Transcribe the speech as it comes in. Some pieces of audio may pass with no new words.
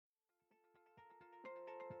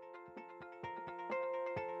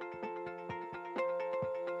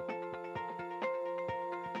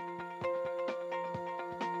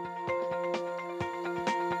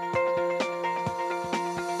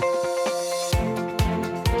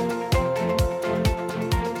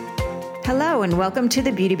Hello and welcome to the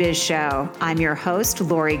Beauty Biz Show. I'm your host,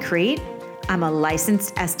 Lori Crete. I'm a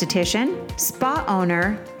licensed esthetician, spa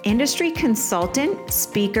owner, industry consultant,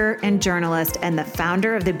 speaker, and journalist, and the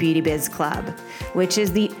founder of the Beauty Biz Club, which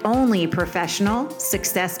is the only professional,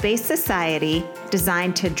 success-based society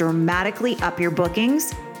designed to dramatically up your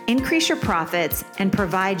bookings, increase your profits, and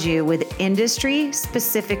provide you with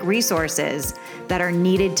industry-specific resources that are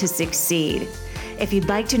needed to succeed. If you'd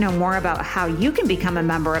like to know more about how you can become a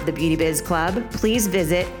member of the Beauty Biz Club, please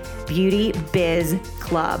visit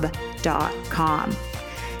beautybizclub.com.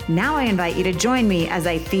 Now I invite you to join me as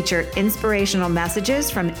I feature inspirational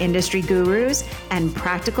messages from industry gurus and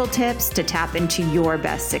practical tips to tap into your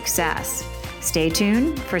best success. Stay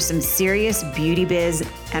tuned for some serious beauty biz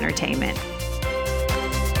entertainment.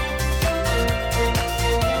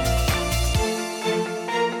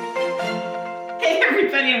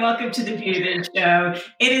 And welcome to the Beauty Biz Show.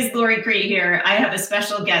 It is Lori Crete here. I have a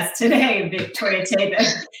special guest today, Victoria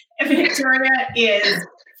Tabak. Victoria is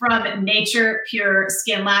from Nature Pure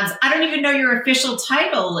Skin Labs. I don't even know your official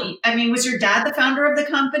title. I mean, was your dad the founder of the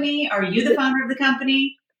company? Are you the founder of the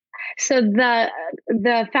company? So the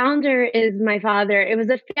founder is my father. It was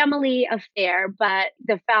a family affair, but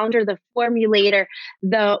the founder, the formulator,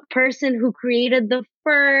 the person who created the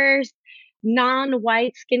first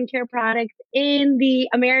non-white skincare product in the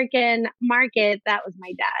American market, that was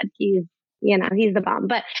my dad. He's the bomb.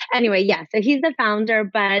 But anyway, yeah, so he's the founder,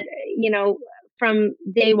 but from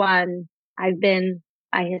day one, I've been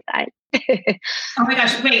by his side. Oh my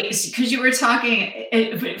gosh, wait, because you were talking,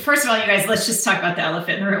 first of all, you guys, let's just talk about the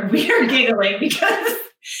elephant in the room. We are giggling because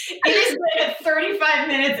it has been 35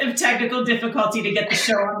 minutes of technical difficulty to get the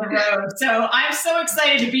show on the road. So I'm so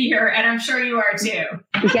excited to be here, and I'm sure you are too.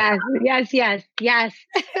 Yes.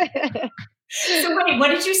 So wait, what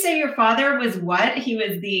did you say your father was what? He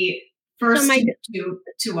was the first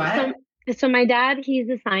to what? So my dad, he's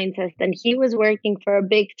a scientist, and he was working for a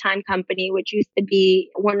big time company, which used to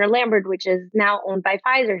be Warner Lambert, which is now owned by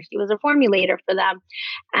Pfizer. He was a formulator for them.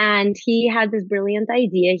 And he had this brilliant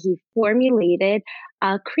idea. He formulated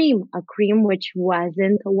a cream which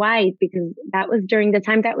wasn't white, because that was during the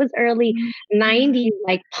time, that was early 90s,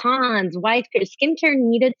 like Pond's, white skincare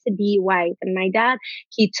needed to be white. And my dad,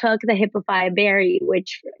 he took the Hippophae berry,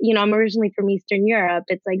 which, I'm originally from Eastern Europe.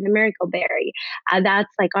 It's like the miracle berry. That's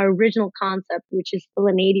like our original concept, which is still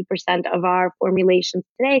in 80% of our formulations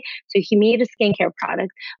today. So he made a skincare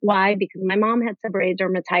product. Why? Because my mom had seborrheic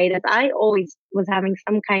dermatitis. I always was having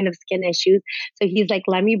some kind of skin issues. So he's like,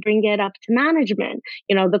 let me bring it up to management,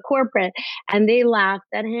 the corporate. And they laughed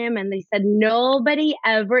at him and they said, nobody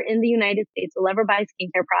ever in the United States will ever buy a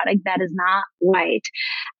skincare product that is not white.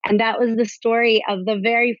 And that was the story of the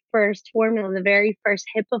very first formula, the very first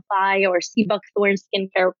Hippophae or sea buckthorn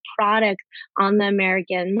skincare product on the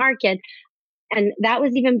American market. And that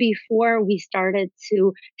was even before we started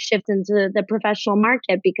to shift into the professional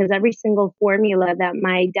market, because every single formula that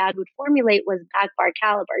my dad would formulate was back bar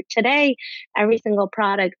caliber. Today, every single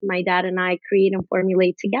product my dad and I create and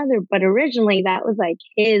formulate together. But originally, that was like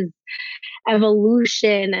his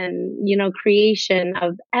evolution and, creation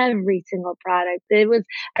of every single product. I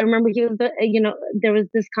remember he was there was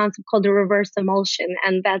this concept called a reverse emulsion,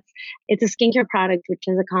 and it's a skincare product, which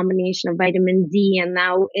is a combination of vitamin D. And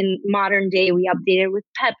now in modern day, we update it with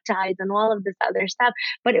peptides and all of this other stuff,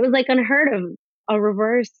 but it was like unheard of, a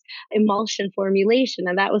reverse emulsion formulation.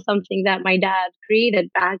 And that was something that my dad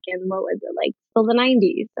created back in, still the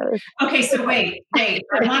 90s. Okay, so wait. I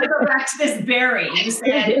want to go back to this berry. You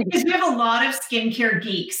said, because we have a lot of skincare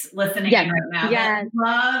geeks listening in right now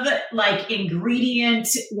that love ingredient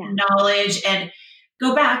knowledge. And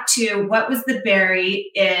go back to, what was the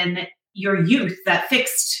berry in your youth that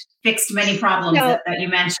fixed many problems that you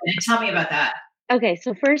mentioned? And tell me about that. Okay,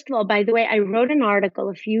 so first of all, by the way, I wrote an article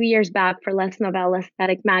a few years back for Les Novelle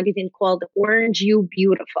Aesthetic magazine called Orange You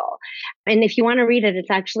Beautiful. And if you want to read it,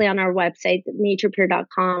 it's actually on our website,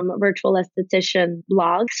 naturepure.com, virtual esthetician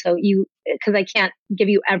blog. So because I can't give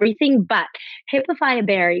you everything, but Hippophae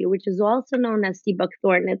berry, which is also known as sea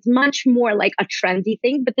buckthorn, it's much more like a trendy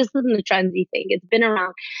thing, but this isn't a trendy thing. It's been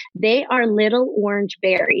around. They are little orange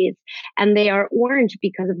berries, and they are orange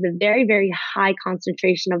because of the very, very high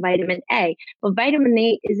concentration of vitamin A. But vitamin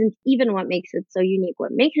A isn't even what makes it so unique.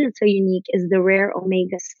 What makes it so unique is the rare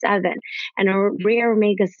omega-7. And a rare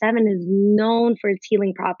omega-7 is known for its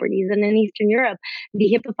healing properties. And in Eastern Europe,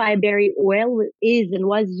 the Hippophae berry oil is and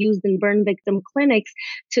was used in burn victim clinics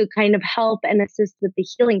to kind of help and assist with the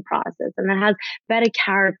healing process. And it has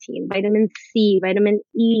beta-carotene, vitamin C, vitamin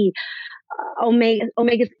E,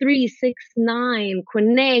 omega 3, 6, 9,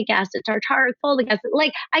 quinaic acid, tartaric, folic acid.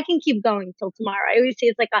 Like I can keep going till tomorrow. I always say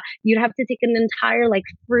it's like you'd have to take an entire like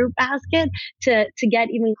fruit basket to get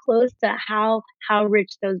even close to how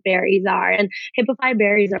rich those berries are. And Hippophae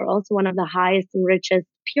berries are also one of the highest and richest,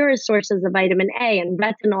 purest sources of vitamin A and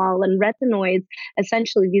retinol and retinoids.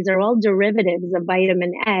 Essentially, these are all derivatives of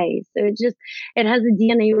vitamin A. So it has a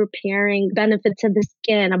DNA repairing benefit to the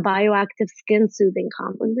skin, a bioactive skin soothing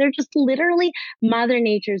complex. They're just literally Mother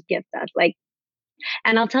Nature's gift us. Like,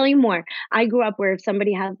 and I'll tell you more. I grew up where if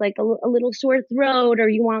somebody has like a little sore throat or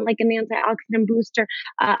you want like an antioxidant booster,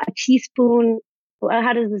 a teaspoon.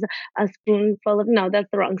 How does this? A spoonful of, no, that's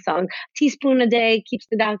the wrong song. Teaspoon a day keeps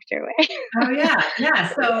the doctor away. Oh yeah,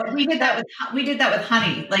 yeah. So we did that with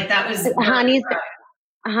honey. Like that was Honey's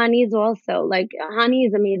Honey's also like honey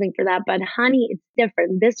is amazing for that, but honey it's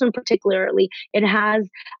different. This one particularly, it has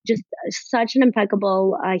just such an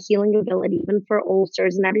impeccable healing ability, even for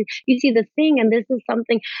ulcers and everything. You see the thing, and this is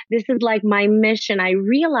something. This is like my mission. I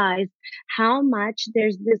realized how much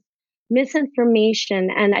there's this misinformation,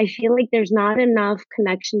 and I feel like there's not enough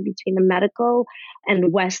connection between the medical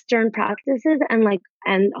and Western practices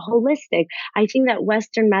and holistic. I think that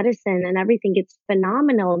Western medicine and everything, it's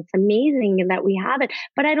phenomenal. It's amazing that we have it,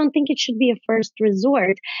 but I don't think it should be a first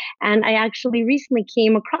resort. And I actually recently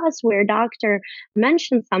came across where a doctor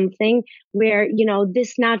mentioned something where,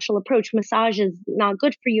 this natural approach, massage is not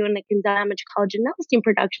good for you and it can damage collagen elastin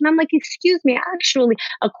production. I'm like, excuse me, actually,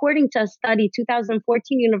 according to a study,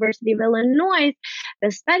 2014, University of Illinois,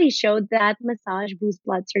 the study showed that massage boosts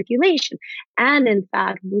blood circulation. And in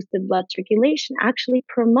fact, boosted blood circulation actually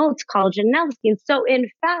promotes collagen and elastin. So in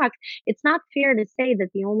fact, it's not fair to say that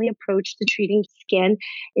the only approach to treating skin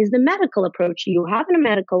is the medical approach. You have a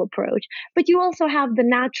medical approach, but you also have the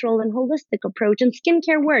natural and holistic approach. And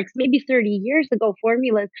skincare works. Maybe 30 years ago,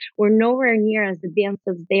 formulas were nowhere near as advanced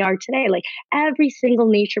as they are today. Like every single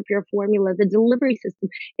Nature Pure formula, the delivery system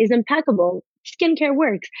is impeccable. Skincare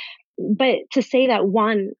works. But to say that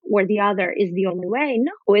one or the other is the only way,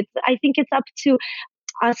 no, I think it's up to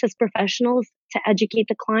us as professionals to educate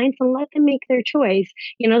the clients and let them make their choice.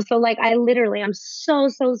 So like I'm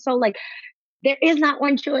so like, there is not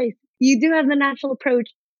one choice. You do have the natural approach.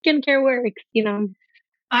 Skincare works.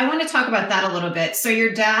 I want to talk about that a little bit. So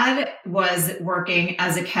your dad was working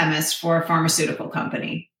as a chemist for a pharmaceutical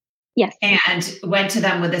company. Yes. And went to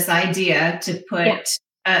them with this idea to put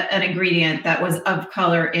an ingredient that was of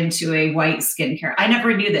color into a white skincare. I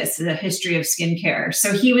never knew this, the history of skincare.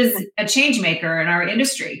 So he was a change maker in our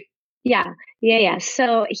industry. Yeah.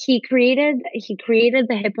 So he created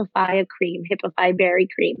the Hippophae cream, Hippophae berry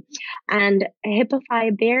cream. And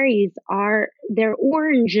Hippophae berries they're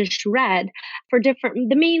orangish red for different,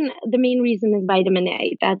 the main reason is vitamin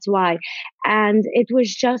A. That's why. And it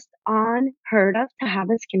was just unheard of to have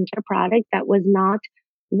a skincare product that was not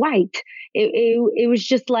white. It was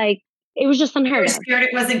just like, it was just unheard of.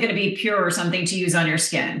 It wasn't going to be pure or something to use on your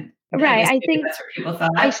skin. Right. I think that's what people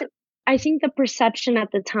thought. I think the perception at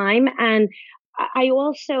the time, and I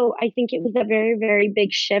think it was a very, very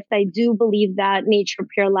big shift. I do believe that Nature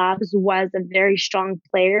Pure Labs was a very strong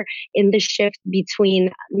player in the shift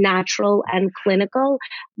between natural and clinical,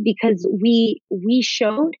 because we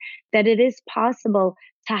showed that it is possible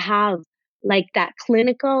to have like that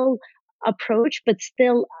clinical approach, but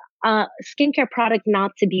still a skincare product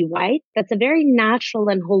not to be white. That's a very natural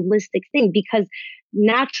and holistic thing, because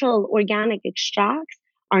natural organic extracts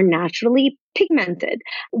are naturally pigmented.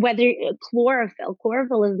 Whether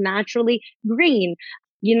chlorophyll is naturally green,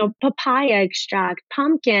 papaya extract,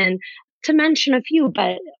 pumpkin, to mention a few,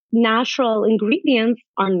 but natural ingredients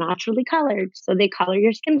are naturally colored. So they color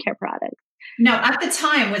your skincare products. Now, at the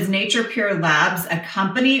time, was Nature Pure Labs a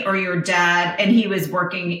company, or your dad, and he was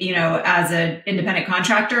working, as an independent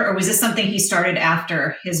contractor, or was this something he started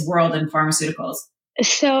after his world in pharmaceuticals?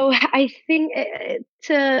 So I think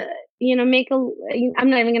I'm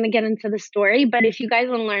not even going to get into the story, but if you guys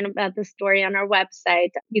want to learn about the story on our website,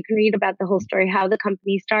 you can read about the whole story, how the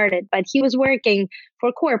company started. But he was working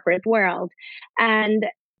for corporate world, and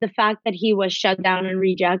the fact that he was shut down and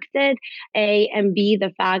rejected, A, and B, the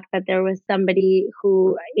fact that there was somebody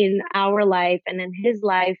who in our life and in his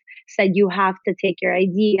life said, you have to take your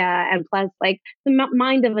idea. And plus, like the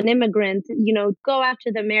mind of an immigrant, go after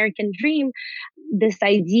the American dream. This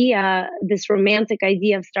romantic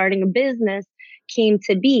idea of starting a business came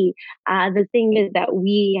to be. The thing is that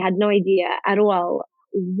we had no idea at all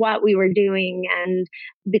what we were doing. And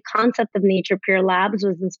the concept of Nature Pure Labs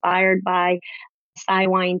was inspired by Cy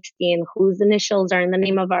Weinstein, whose initials are in the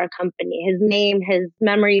name of our company. His name, his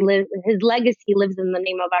memory lives, his legacy lives in the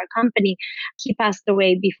name of our company. He passed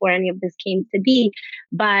away before any of this came to be.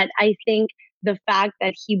 But I think the fact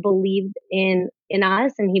that he believed in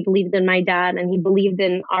us, and he believed in my dad, and he believed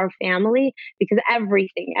in our family, because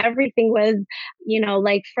everything was,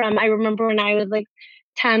 like, from, I remember when I was like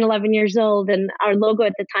 10, 11 years old, and our logo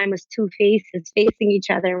at the time was two faces facing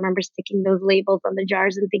each other. I remember sticking those labels on the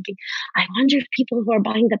jars and thinking, I wonder if people who are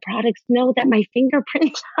buying the products know that my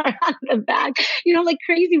fingerprints are on the back. Like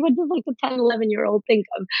crazy. What does like a 10, 11-year-old think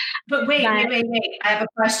of? But wait. I have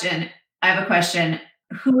a question.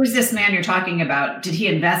 Who is this man you're talking about? Did he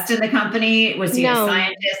invest in the company? Was he a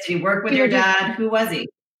scientist? Did he work with your dad? Who was he?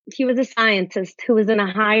 He was a scientist who was in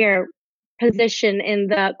a higher position in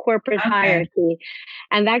the corporate hierarchy.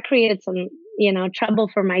 And that created some, trouble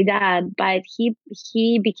for my dad. But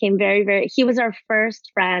he became very, very, he was our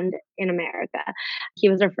first friend in America. He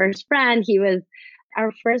was our first friend. He was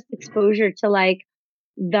our first exposure to like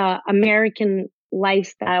the American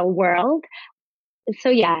lifestyle world. So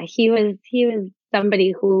yeah, he was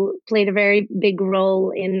somebody who played a very big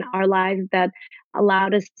role in our lives that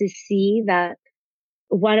allowed us to see that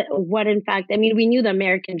what in fact, I mean, we knew the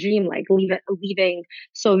American dream, like leaving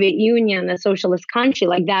Soviet Union, a socialist country,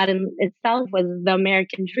 like that in itself was the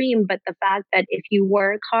American dream. But the fact that if you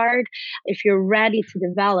work hard, if you're ready to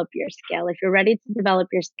develop your skill, if you're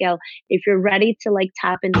ready to like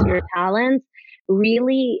tap into your talents,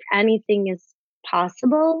 really anything is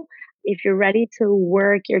possible if you're ready to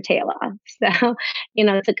work your tail off. So,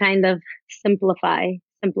 to kind of simplify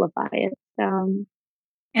it.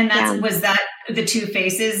 And was that the two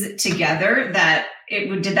faces together did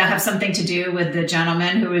that have something to do with the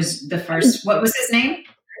gentleman who was the first, what was his name?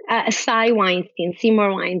 Cy Weinstein,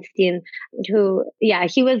 Seymour Weinstein, who,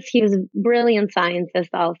 he was a brilliant scientist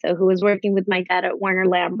also, who was working with my dad at Warner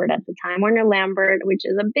Lambert at the time. Warner Lambert, which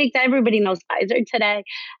is everybody knows Pfizer today,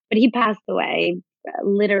 but he passed away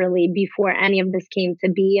literally before any of this came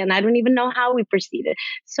to be. And I don't even know how we proceeded.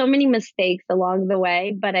 So many mistakes along the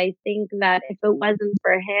way. But I think that if it wasn't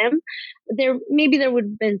for him, there would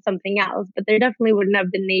have been something else, but there definitely wouldn't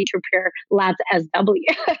have been Nature Pure Labs SW.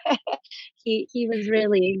 he was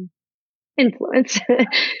really influenced.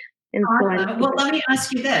 Awesome. Well, let me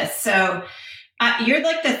ask you this. So you're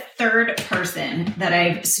like the third person that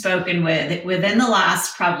I've spoken with within the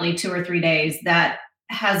last probably 2 or 3 days that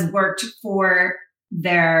has worked for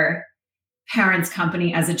their parents'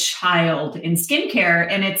 company as a child in skincare,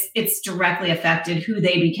 and it's directly affected who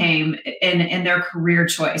they became in their career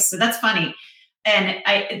choice. So that's funny. And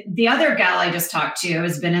the other gal I just talked to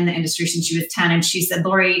has been in the industry since she was 10, and she said,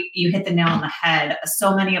 Lori, you hit the nail on the head.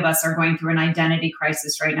 So many of us are going through an identity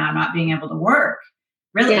crisis right now, not being able to work,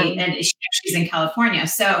 really. Yeah. And she's in California.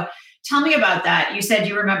 So tell me about that. You said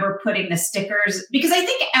you remember putting the stickers, because I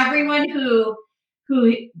think everyone who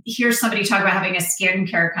hears somebody talk about having a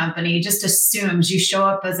skincare company just assumes you show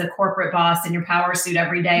up as a corporate boss in your power suit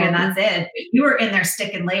every day, and that's it. But you were in there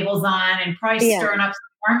sticking labels on and probably stirring up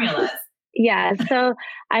some formulas. Yeah. So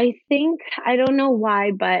I think, I don't know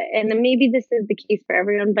why, and maybe this is the case for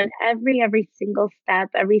everyone, but every single step,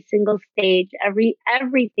 every single stage,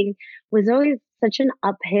 everything was always such an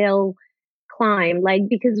uphill climb, like,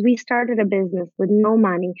 because we started a business with no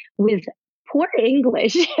money, with poor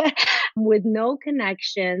English, with no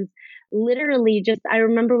connections. Literally, just, I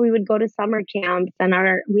remember we would go to summer camps, and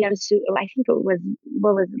we had I think it was,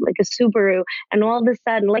 what was it, like a Subaru, and all of a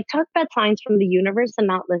sudden, like, talk about signs from the universe and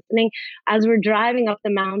not listening, as we're driving up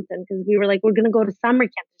the mountain, because we were like, we're going to go to summer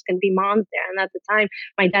camp, there's going to be moms there. And at the time,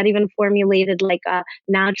 my dad even formulated like a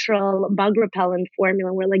natural bug repellent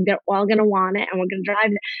formula. We're like, they're all going to want it, and we're going to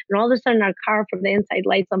drive it. And all of a sudden, our car from the inside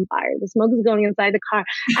lights on fire. The smoke is going inside the car,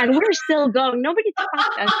 and we're still going. Nobody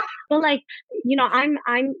stopped us. But like,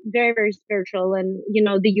 I'm very, very spiritual, and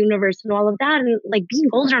the universe and all of that. And like, being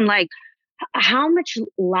older, I'm like, how much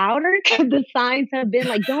louder could the signs have been?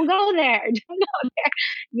 Like, don't go there, don't go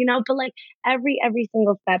there. But like every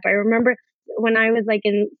single step. I remember when I was like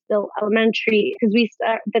in still elementary, because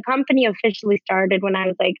the company officially started when I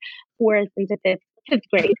was like 4th into 5th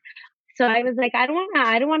grade. So I was like, I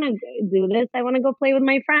don't want to do this. I want to go play with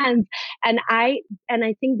my friends. And I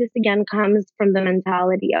think this again comes from the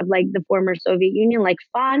mentality of like the former Soviet Union. Like,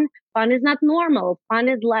 fun is not normal. Fun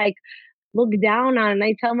is like look down on.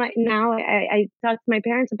 I tell I talk to my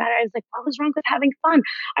parents about it. I was like, what was wrong with having fun?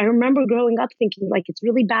 I remember growing up thinking like, it's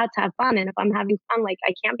really bad to have fun. And if I'm having fun, like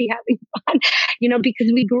I can't be having fun,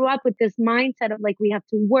 because we grew up with this mindset of like, we have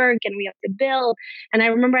to work and we have to build. And I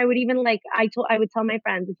remember I would even like, I would tell my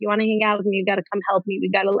friends, if you want to hang out with me, you got to come help me. We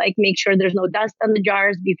got to like make sure there's no dust on the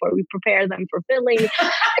jars before we prepare them for filling.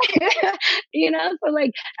 So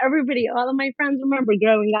like everybody, all of my friends remember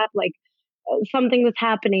growing up, like something was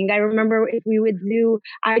happening. I remember if we would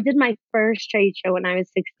I did my first trade show when I was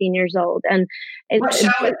 16 years old. And what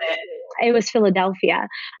show was it? It was Philadelphia,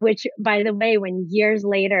 which, by the way, when years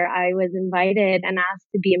later I was invited and asked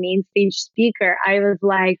to be a main stage speaker, I was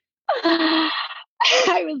like,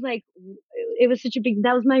 it was such a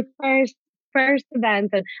that was my first event.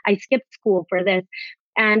 And I skipped school for this.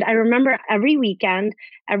 And I remember every weekend,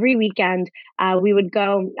 we would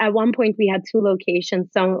go. At one point, we had two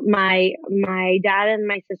locations. So my dad and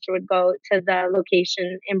my sister would go to the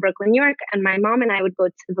location in Brooklyn, New York, and my mom and I would go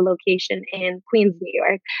to the location in Queens, New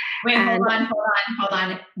York. Wait, hold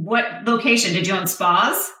on. What location? Did you own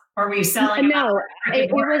spas, or were you selling? No,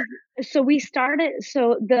 it was. So we started.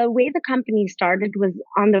 So the way the company started was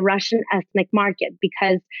on the Russian ethnic market,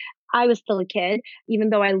 because I was still a kid,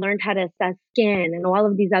 even though I learned how to assess skin and all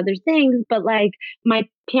of these other things. But like my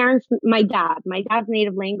dad's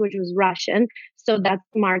native language was Russian. So that's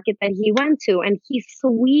the market that he went to. And he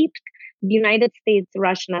swept the United States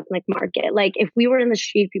Russian ethnic market. Like if we were in the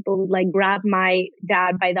street, people would like grab my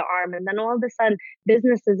dad by the arm. And then all of a sudden,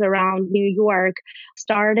 businesses around New York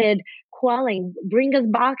started calling, bring us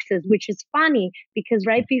boxes, which is funny because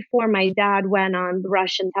right before my dad went on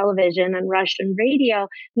Russian television and Russian radio,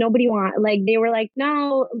 nobody wanted, like, they were like,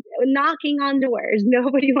 no, knocking on doors.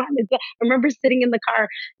 Nobody wanted to. I remember sitting in the car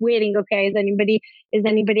waiting. Okay, is anybody? And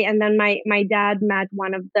then my dad met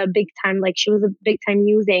one of the big time, like she was a big time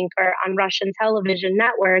news anchor on Russian television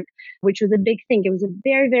network, which was a big thing. It was a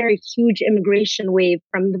very, very huge immigration wave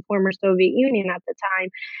from the former Soviet Union at the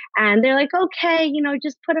time. And they're like, okay,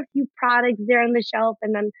 just put a few products there on the shelf.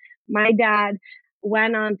 And then my dad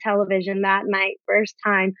went on television that night, first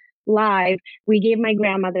time live. We gave my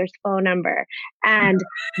grandmother's phone number, and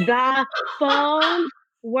the phones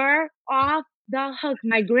were off the hook.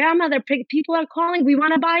 My grandmother, people are calling. We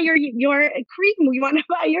want to buy your cream. We want to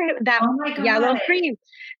buy yellow cream,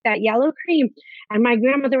 And my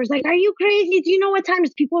grandmother was like, are you crazy? Do you know what time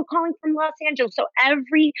is? People are calling from Los Angeles. So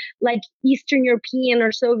every like Eastern European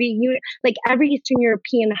or Soviet Union, like every Eastern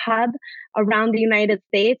European hub around the United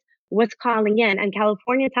States was calling in, and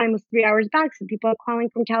California time was 3 hours back. So people are calling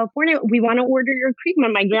from California. We want to order your cream.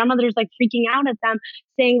 And my grandmother's like freaking out at them,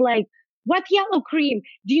 saying like, what yellow cream?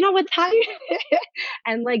 Do you know what time?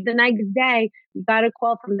 And like the next day, we got a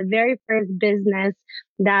call from the very first business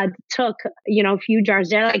that took, a few jars.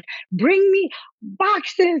 They're like, bring me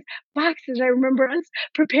boxes. I remember us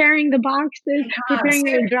preparing the boxes, preparing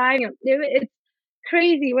and drying them. It's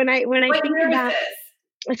crazy when I think about.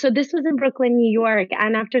 So this was in Brooklyn, New York,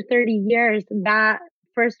 and after 30 years, that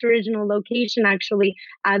first original location actually,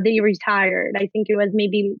 they retired. I think it was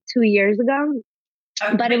maybe 2 years ago.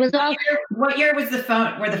 But it was all. What year was were the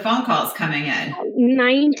phone calls coming in?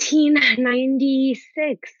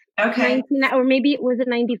 1996. Okay. Or maybe it was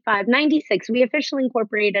 95, 96. We officially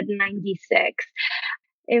incorporated in 96.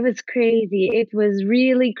 It was crazy. It was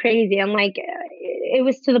really crazy. And like, it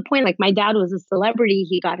was to the point, like my dad was a celebrity.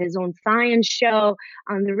 He got his own science show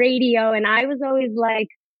on the radio. And I was always like,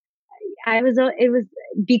 it was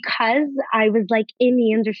because I was like in the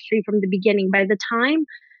industry from the beginning. By the time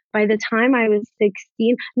I was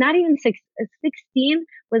 16, not even 16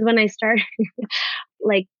 was when I started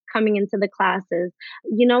like coming into the classes.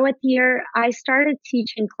 You know what year I started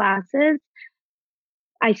teaching classes?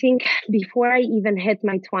 I think before I even hit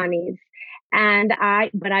my 20s.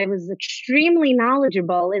 But I was extremely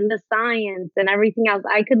knowledgeable in the science and everything else.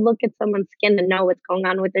 I could look at someone's skin and know what's going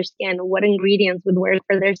on with their skin, what ingredients would work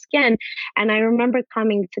for their skin. And I remember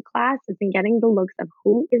coming to classes and getting the looks of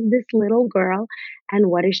who is this little girl and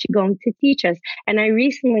what is she going to teach us? And I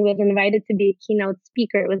recently was invited to be a keynote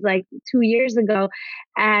speaker. It was like 2 years ago.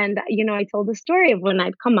 And, I told the story of when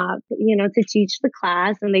I'd come up, to teach the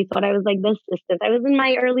class, and they thought I was like the assistant. I was in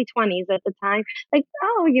my early 20s at the time, like,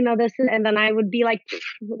 oh, this is, and then I would be like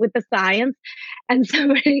with the science, and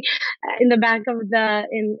somebody in the back of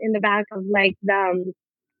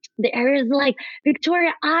the area is like,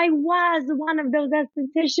 Victoria, I was one of those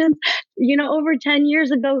estheticians, over 10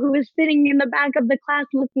 years ago who was sitting in the back of the class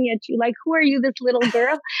looking at you like, who are you, this little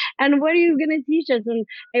girl? And what are you going to teach us? And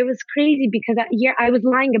it was crazy because I was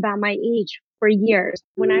lying about my age for years.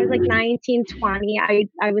 When I was like 19, 20,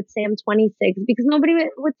 I would say I'm 26 because nobody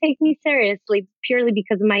would take me seriously purely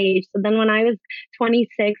because of my age. So then when I was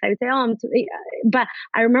 26, I would say, but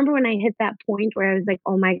I remember when I hit that point where I was like,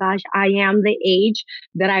 oh my gosh, I am the age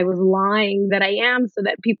that I was lying that I am, so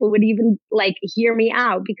that people would even like hear me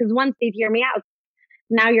out, because once they'd hear me out,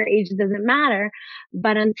 now your age doesn't matter.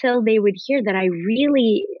 But until they would hear that I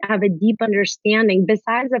really have a deep understanding,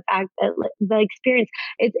 besides the fact that the experience,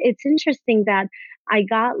 it's interesting that I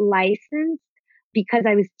got licensed because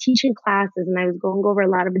I was teaching classes and I was going over a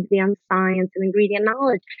lot of advanced science and ingredient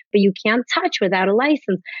knowledge, but you can't touch without a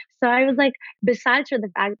license. So I was like, besides for the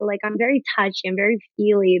fact that like I'm very touchy, I'm very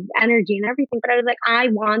feely, energy and everything, but I was like, I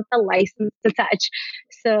want the license to touch.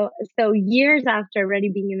 So years after already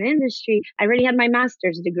being in the industry, I already had my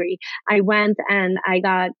master's degree. I went and I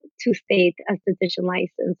got 2 state esthetician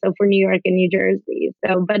license. So for New York and New Jersey.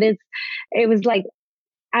 So, but it was like,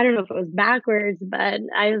 I don't know if it was backwards, but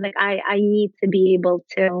I was like, I need to be able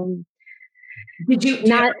to. Did you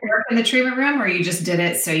work in the treatment room, or you just did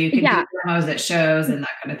it so you could do demos at shows and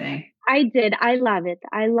that kind of thing? I did. I love it.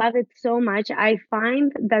 I love it so much. I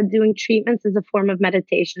find that doing treatments is a form of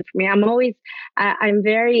meditation for me. I'm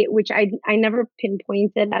very, which I never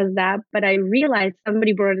pinpointed as that, but I realized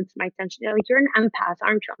somebody brought it to my attention. They're like, you're an empath,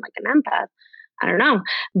 aren't you? I'm like, an empath? I don't know.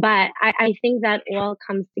 But I think that all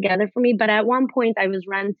comes together for me. But at one point I was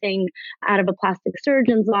renting out of a plastic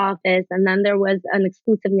surgeon's office, and then there was an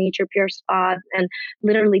exclusive Nature Pure spa, and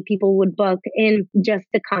literally people would book in just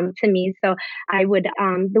to come to me. So I would,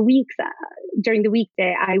 during the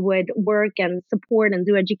weekday, I would work and support and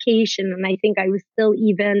do education. And I think I was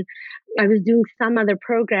doing some other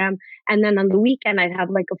program. And then on the weekend, I'd have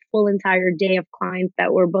like a full entire day of clients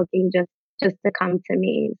that were booking just to come to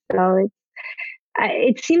me. So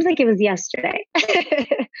it seems like it was yesterday.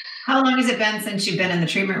 How long has it been since you've been in the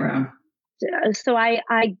treatment room? So I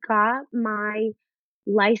got my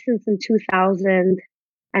license in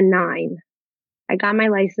 2009. I got my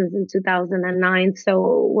license in 2009. So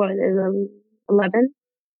what is it, 11?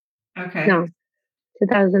 Okay. No,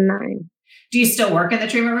 2009. Do you still work in the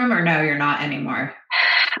treatment room, or no, you're not anymore?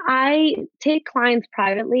 I take clients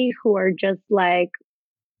privately who are just like,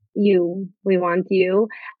 we want you.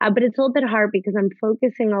 But it's a little bit hard because I'm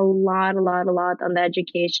focusing a lot on the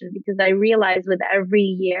education, because I realized with every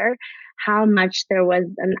year how much there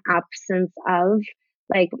was an absence of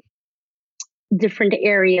like different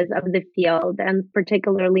areas of the field, and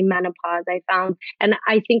particularly menopause, I found. And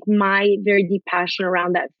I think my very deep passion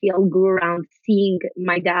around that field grew around seeing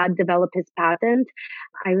my dad develop his patent.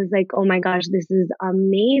 I was like, oh my gosh, this is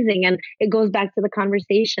amazing. And it goes back to the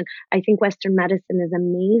conversation. I think Western medicine is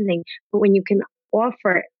amazing, but when you can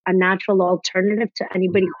offer a natural alternative to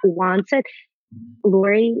anybody who wants it,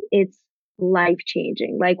 Lori, it's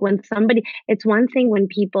life-changing. Like it's one thing when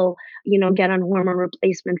people, get on hormone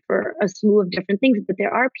replacement for a slew of different things, but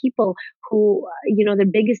there are people who, their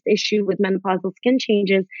biggest issue with menopausal skin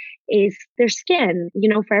changes is their skin.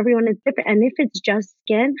 For everyone it's different. And if it's just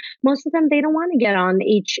skin, most of them, they don't want to get on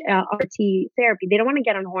HRT therapy. They don't want to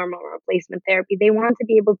get on hormone replacement therapy. They want to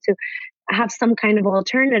be able to have some kind of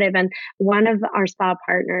alternative. And one of our spa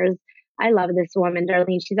partners, I love this woman,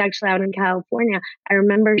 Darlene. She's actually out in California. I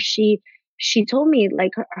remember she told me like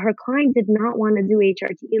her client did not want to do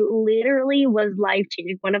HRT. It literally was life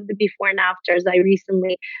changing. One of the before and afters,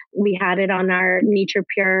 we had it on our Nature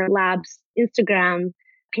Pure Labs Instagram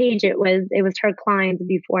page. It was her client's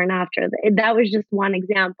before and after. That was just one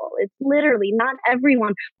example. It's literally not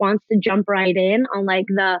everyone wants to jump right in on like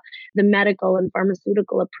the medical and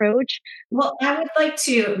pharmaceutical approach. Well, I would like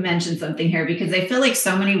to mention something here, because I feel like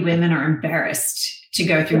so many women are embarrassed to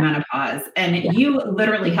go through menopause. And you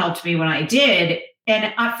literally helped me when I did.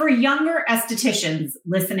 And for younger estheticians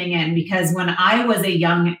listening in, because when I was a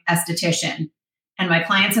young esthetician and my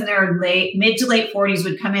clients in their mid to late 40s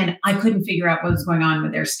would come in, I couldn't figure out what was going on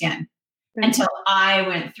with their skin until I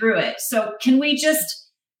went through it. So can we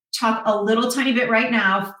just talk a little tiny bit right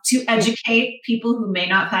now to educate people who may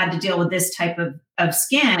not have had to deal with this type of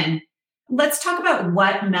skin? Let's talk about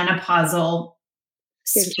what menopausal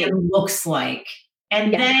skin looks like.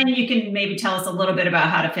 And then you can maybe tell us a little bit about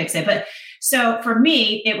how to fix it. But so for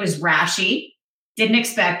me, it was rashy, didn't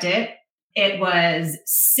expect it. It was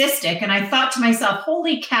cystic. And I thought to myself,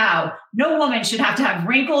 holy cow, no woman should have to have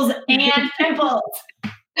wrinkles and pimples.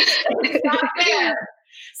 It's not fair.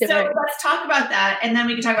 So let's talk about that. And then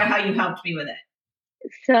we can talk about how you helped me with it.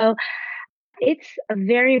 So it's a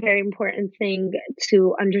very, very important thing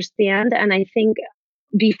to understand. And I think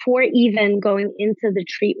before even going into the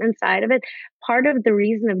treatment side of it, part of the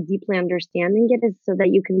reason of deeply understanding it is so that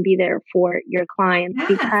you can be there for your clients.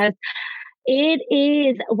 Because It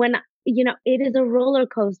is it is a roller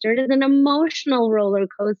coaster. It is an emotional roller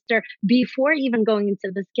coaster before even going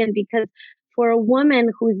into the skin, because for a woman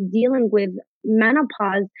who's dealing with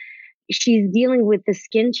menopause, she's dealing with the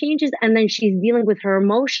skin changes, and then she's dealing with her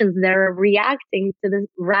emotions that are reacting to the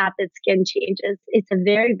rapid skin changes. It's a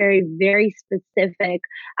very, very, very specific,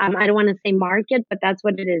 I don't want to say market, but that's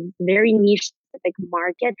what it is. Very niche specific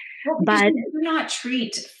market. Well, because But you do not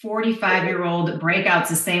treat 45-year-old breakouts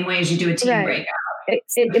the same way as you do a teen right. breakout.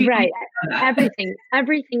 So people Right. know that.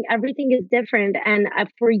 Everything is different. And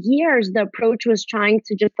for years, the approach was trying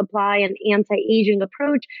to just apply an anti-aging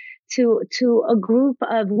approach to a group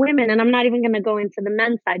of women. And I'm not even going to go into the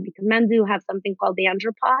men's side, because men do have something called the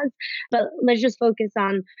andropause. But let's just focus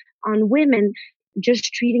on women.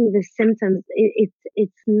 Just treating the symptoms,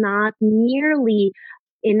 it's not nearly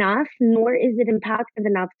enough, nor is it impactful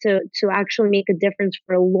enough to actually make a difference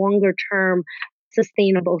for a longer term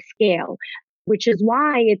sustainable scale, which is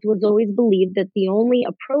why it was always believed that the only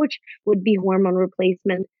approach would be hormone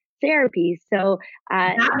replacement therapy. So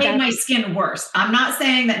That made my skin worse. I'm not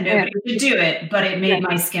saying that yeah, nobody should do it, but it made right,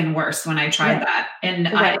 my skin worse when I tried right, that. And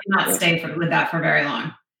I right, did not right. stay with that for very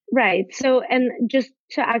long. Right. So, and just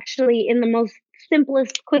to actually, in the most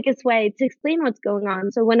simplest, quickest way to explain what's going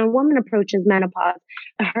on. So, when a woman approaches menopause,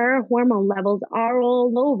 her hormone levels are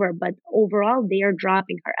all over, but overall they are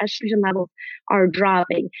dropping. Her estrogen levels are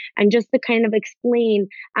dropping. And just to kind of explain,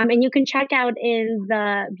 and you can check out in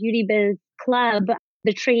the Beauty Biz Club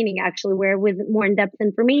the training actually where with more in-depth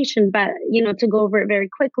information, but to go over it very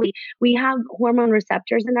quickly, we have hormone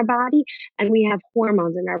receptors in our body and we have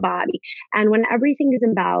hormones in our body. And when everything is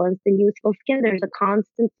imbalanced in youthful skin, there's a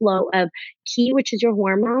constant flow of Ki, which is your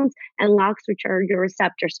hormones, and Lox, which are your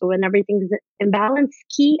receptors. So when everything's imbalanced,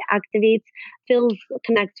 Ki activates, fills,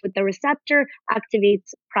 connects with the receptor,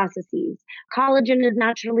 activates processes. Collagen is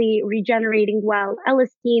naturally regenerating well.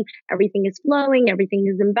 Elastin, everything is flowing, everything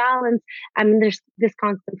is in balance. I mean, there's this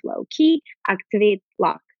constant flow. Ki, activate,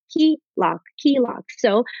 lock. Ki, lock, Ki, lock.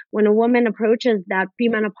 So when a woman approaches that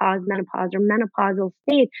premenopause, menopause, or menopausal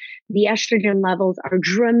state, the estrogen levels are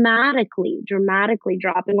dramatically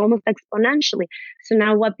dropping, almost exponentially. So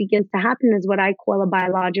now what begins to happen is what I call a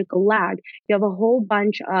biological lag. You have a whole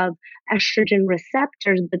bunch of estrogen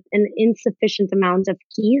receptors, but an insufficient amount of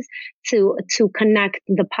keys to connect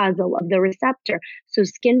the puzzle of the receptor. So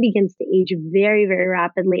skin begins to age very, very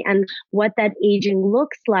rapidly. And what that aging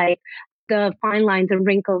looks like, the fine lines and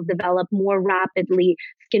wrinkles develop more rapidly.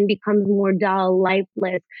 Skin becomes more dull,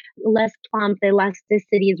 lifeless, less plump. The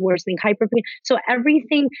elasticity is worsening, hyperpigmentation. So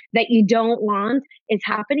everything that you don't want is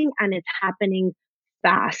happening, and it's happening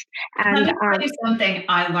fast. Let And me tell you something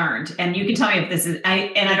I learned, and you can tell me if this is,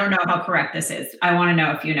 I don't know how correct this is. I want to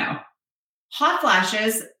know if you know. Hot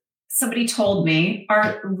flashes, somebody told me,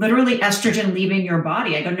 are literally estrogen leaving your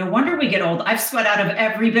body. I go, no wonder we get old. I've sweat out of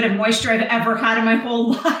every bit of moisture I've ever had in my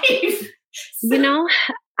whole life.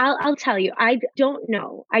 I'll tell you, I don't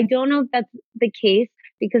know. I don't know if that's the case,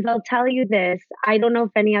 because I'll tell you this. I don't know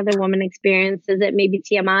if any other woman experiences it, maybe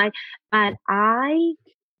TMI, but I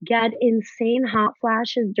get insane hot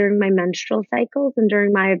flashes during my menstrual cycles and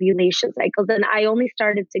during my ovulation cycles. And I only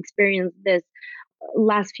started to experience this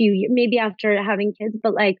last few years, maybe after having kids,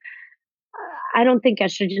 but like, I don't think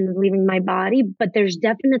estrogen is leaving my body, but there's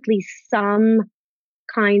definitely some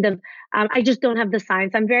kind of, I just don't have the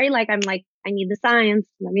science. I'm like, I need the science.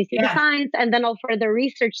 Let me see the science. And then I'll further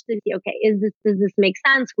research to see, okay, does this make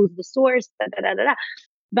sense? Who's the source? Da, da, da, da, da.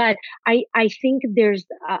 But I think there's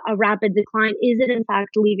a rapid decline. Is it in fact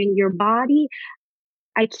leaving your body?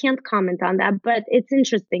 I can't comment on that, but it's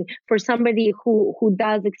interesting for somebody who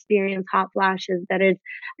does experience hot flashes that is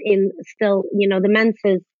in still, the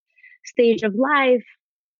menses stage of life.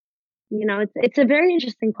 It's a very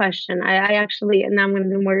interesting question. I actually, and I'm going to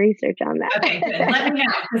do more research on that. Okay, good. Let me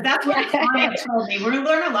know, because that's what a client told me. We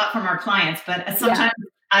learn a lot from our clients, but sometimes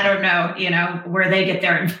I don't know, where they get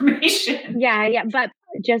their information. Yeah. But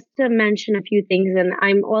just to mention a few things, and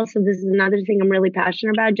this is another thing I'm really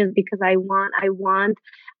passionate about, just because I want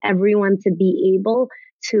everyone to be able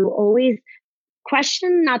to always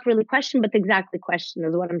question, not really question, but exactly question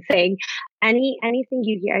is what I'm saying. Anything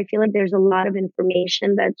you hear, I feel like there's a lot of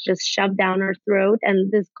information that's just shoved down our throat.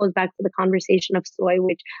 And this goes back to the conversation of soy,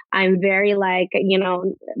 which I'm very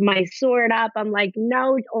my sword up. I'm like,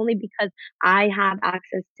 no, only because I have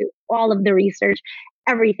access to all of the research,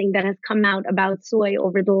 everything that has come out about soy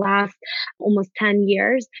over the last almost 10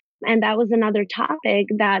 years. And that was another topic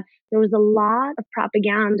that there was a lot of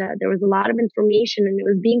propaganda. There was a lot of information, and it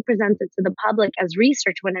was being presented to the public as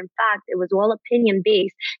research when in fact it was all opinion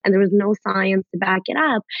based and there was no science to back it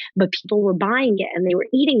up, but people were buying it and they were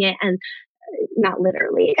eating it. And not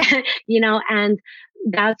literally, and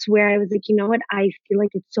that's where I was like, you know what? I feel like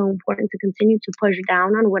it's so important to continue to push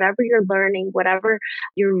down on whatever you're learning, whatever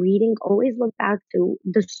you're reading. Always look back to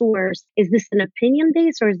the source. Is this an opinion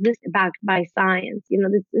based or is this backed by science?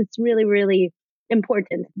 It's really, really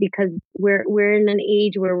important because we're in an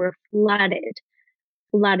age where we're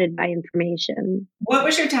flooded by information. What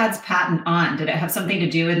was your dad's patent on? Did it have something to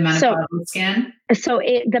do with menopausal skin? So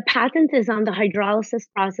the patent is on the hydrolysis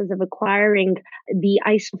process of acquiring the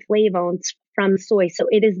isoflavones from soy. So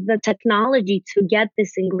it is the technology to get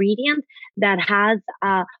this ingredient that has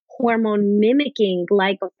a hormone mimicking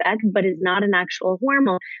like effect, but is not an actual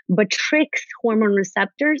hormone, but tricks hormone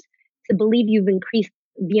receptors to believe you've increased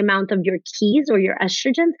the amount of your keys or your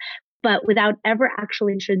estrogens, but without ever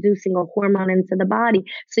actually introducing a hormone into the body.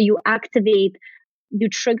 So you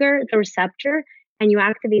trigger the receptor and you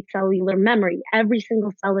activate cellular memory. Every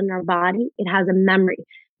single cell in our body, it has a memory.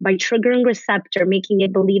 By triggering receptor, making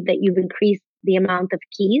it believe that you've increased the amount of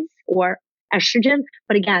keys or estrogen,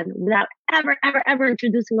 but again, without ever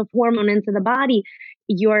introducing a hormone into the body,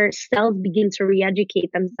 your cells begin to re-educate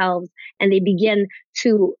themselves and they begin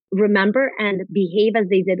to remember and behave as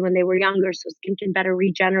they did when they were younger. So skin can better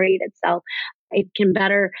regenerate itself. It can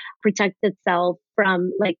better protect itself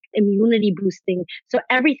from like immunity boosting. So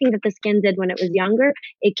everything that the skin did when it was younger,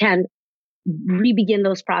 it can re-begin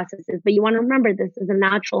those processes. But you want to remember this is a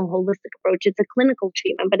natural and holistic approach. It's a clinical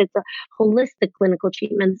treatment, but it's a holistic clinical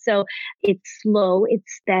treatment. So it's slow,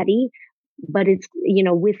 it's steady, but it's,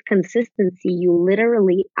 with consistency, you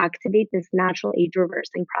literally activate this natural age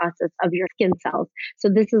reversing process of your skin cells. So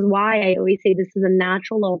this is why I always say this is a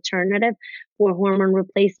natural alternative for hormone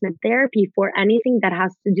replacement therapy for anything that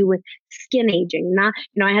has to do with skin aging. Not,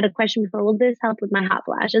 I had a question before, will this help with my hot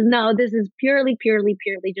flashes? No, this is purely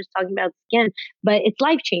just talking about skin, but it's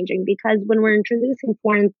life changing because when we're introducing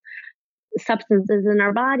foreign substances in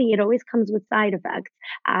our body, it always comes with side effects.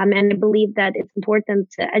 And I believe that it's important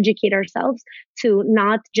to educate ourselves to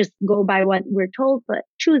not just go by what we're told, but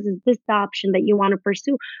choose, is this the option that you want to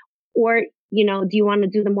pursue? Or, do you want to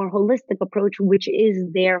do the more holistic approach, which is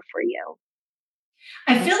there for you?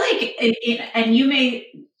 I feel like, and you may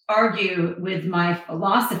argue with my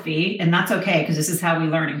philosophy, and that's okay, because this is how we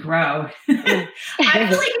learn and grow. I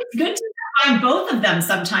feel like it's good to combine both of them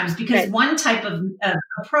sometimes because one type of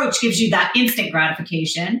approach gives you that instant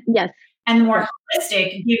gratification. Yes. And the more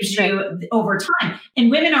holistic gives you over time.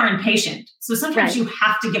 And women are impatient. So sometimes you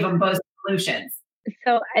have to give them both solutions.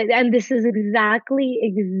 So, and this is exactly,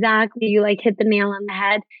 you like hit the nail on the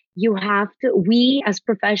head. You have to, we as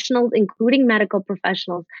professionals, including medical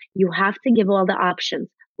professionals, you have to give all the options.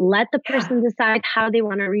 Let the person decide how they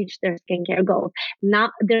want to reach their skincare goals.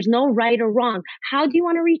 There's no right or wrong. How do you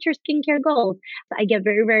want to reach your skincare goals? I get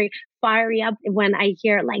very, very fiery up when I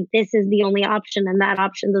hear like, this is the only option and that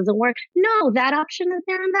option doesn't work. No, that option is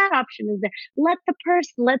there and that option is there. Let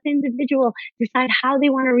the individual decide how they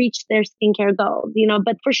want to reach their skincare goals,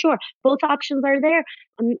 but for sure, both options are there.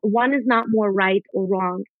 One is not more right or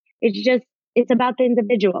wrong. It's about the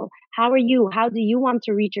individual. How are you? How do you want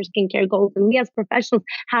to reach your skincare goals? And we as professionals,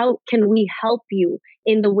 how can we help you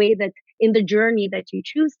in the journey that you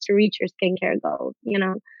choose to reach your skincare goals?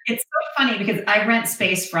 It's so funny because I rent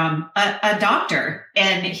space from a doctor,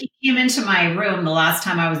 and he came into my room the last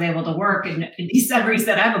time I was able to work, and he said,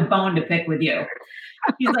 I have a bone to pick with you.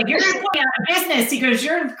 He's like, you're going out of business. He goes,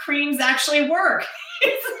 your creams actually work.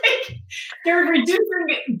 It's like they're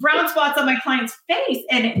reducing brown spots on my client's face.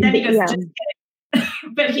 And then he goes, just kidding.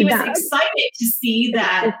 But he was excited to see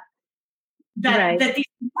that these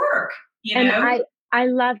work, And I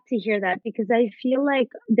love to hear that because I feel like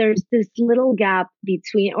there's this little gap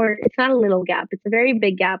between, or it's not a little gap, it's a very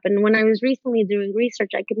big gap. And when I was recently doing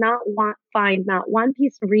research, I could find not one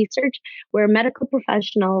piece of research where a medical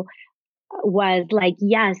professional was like,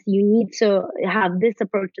 yes, you need to have this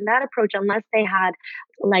approach and that approach, unless they had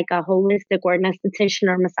like a holistic or an esthetician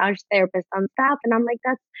or massage therapist on staff. And I'm like,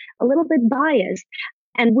 that's a little bit biased.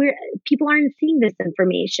 And people aren't seeing this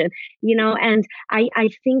information, and I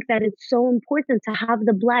think that it's so important to have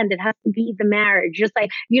the blend. It has to be the marriage, just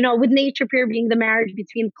like, with Nature Pure being the marriage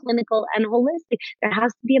between clinical and holistic, there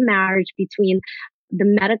has to be a marriage between the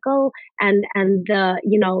medical and the,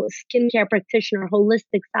 skincare practitioner,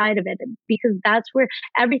 holistic side of it, because that's where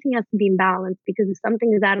everything has to be in balance. Because if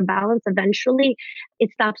something is out of balance, eventually it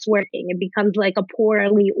stops working. It becomes like a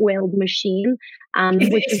poorly oiled machine,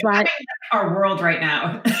 which is why our world right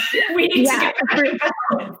now. We need to get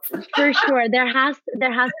balance. For sure. There has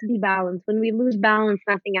to be balance. When we lose balance,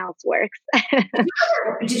 nothing else works.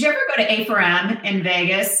 Did you ever go to A4M in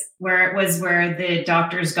Vegas, where the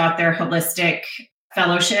doctors got their holistic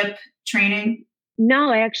fellowship training?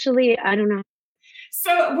 No, I don't know.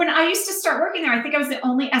 So when I used to start working there, I think I was the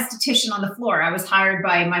only esthetician on the floor. I was hired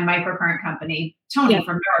by my microcurrent company, Tony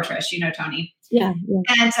from Neurotrish. You know Tony. Yeah.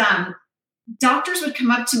 And doctors would come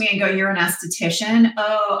up to me and go, "You're an esthetician?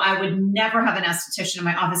 Oh, I would never have an esthetician in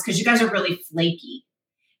my office because you guys are really flaky."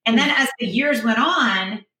 And then as the years went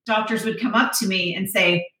on, doctors would come up to me and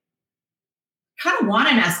say, "Kind of want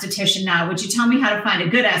an esthetician now. Would you tell me how to find a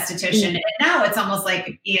good esthetician?" And now it's almost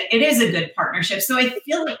like it is a good partnership. So I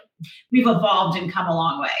feel like we've evolved and come a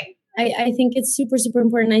long way. I think it's super, super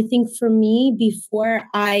important. I think for me, before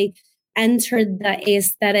I entered the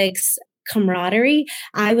aesthetics camaraderie,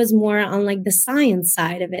 I was more on like the science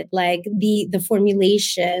side of it, like the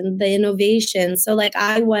formulation, the innovation. So like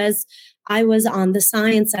I was on the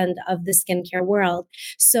science end of the skincare world.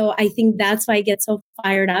 So I think that's why I get so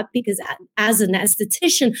fired up, because as an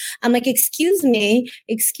esthetician, I'm like, excuse me,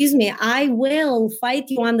 I will fight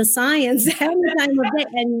you on the science every time of it.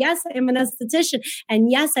 And yes, I'm an esthetician. And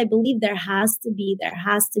yes, I believe there has to be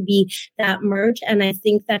that merge. And I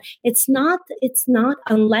think that it's not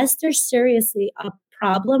unless there's seriously a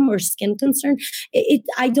problem or skin concern,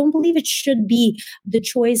 I don't believe it should be the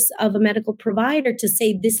choice of a medical provider to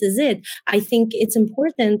say this is it. I think it's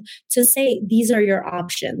important to say these are your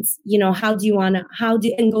options. You know,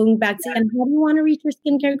 and going back to, and how do you want to reach your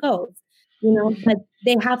skincare goals? You know, but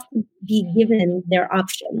they have to be given their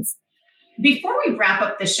options. Before we wrap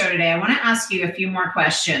up the show today, I want to ask you a few more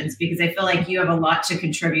questions because I feel like you have a lot to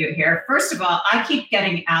contribute here. First of all, I keep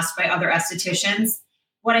getting asked by other estheticians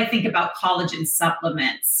what I think about collagen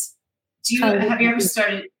supplements. Have you ever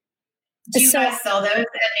started? Do you guys sell those at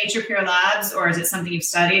Nature Pure Labs, or is it something you've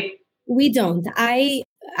studied? We don't. I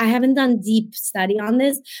haven't done deep study on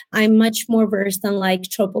this. I'm much more versed on like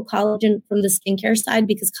tropical collagen from the skincare side,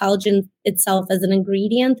 because collagen itself as an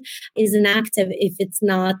ingredient is inactive if it's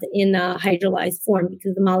not in a hydrolyzed form,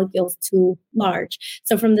 because the molecule is too large.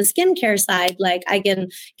 So from the skincare side, like I can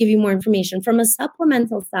give you more information. From a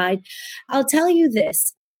supplemental side, I'll tell you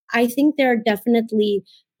this. I think there are definitely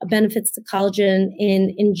benefits to collagen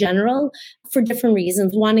in general for different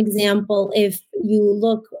reasons. One example, if you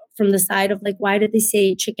look from the side of like, why did they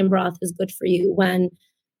say chicken broth is good for you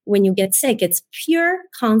when you get sick? It's pure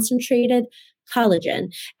concentrated collagen.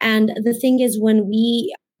 And the thing is, when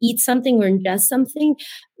we eat something or ingest something,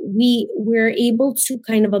 we're able to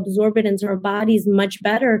kind of absorb it into our bodies much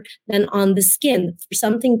better than on the skin. For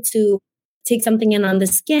something to take something in on the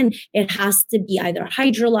skin, it has to be either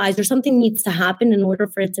hydrolyzed or something needs to happen in order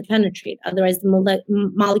for it to penetrate. Otherwise, the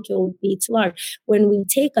molecule would be too large. When we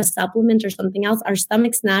take a supplement or something else, our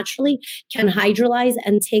stomachs naturally can hydrolyze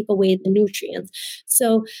and take away the nutrients.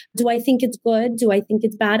 So do I think it's good? Do I think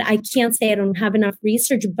it's bad? I can't say. I don't have enough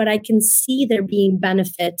research, but I can see there being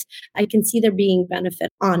benefit.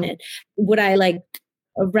 On it. Would I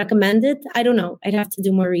recommend it? I don't know. I'd have to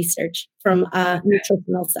do more research from a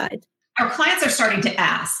nutritional side. Our clients are starting to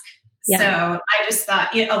ask. Yeah. So I just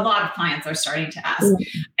thought a lot of clients are starting to ask.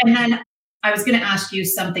 Mm-hmm. And then I was going to ask you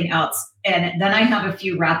something else. And then I have a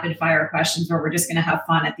few rapid fire questions where we're just going to have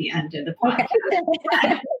fun at the end of the podcast.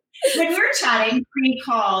 Okay. When we were chatting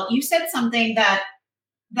pre-call, you said something that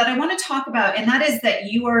I want to talk about. And that is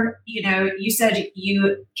that you said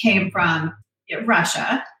you came from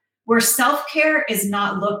Russia, where self-care is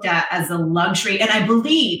not looked at as a luxury. And I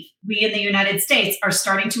believe we in the United States are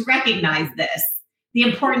starting to recognize this, the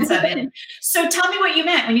importance of it. So tell me what you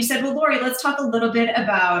meant when you said, well, Lori, let's talk a little bit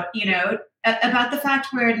about the fact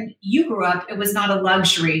when you grew up, it was not a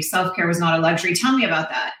luxury. Self-care was not a luxury. Tell me about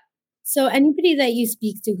that. So anybody that you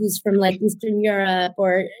speak to who's from like Eastern Europe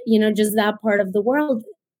or, just that part of the world,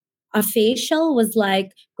 a facial was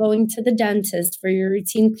like going to the dentist for your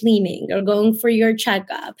routine cleaning or going for your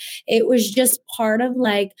checkup. It was just part of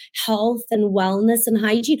like health and wellness and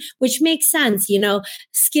hygiene, which makes sense.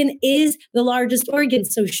 Skin is the largest organ.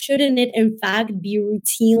 So shouldn't it in fact be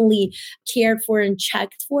routinely cared for and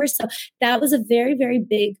checked for? So that was a very, very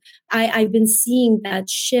big, I've been seeing that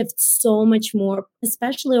shift so much more,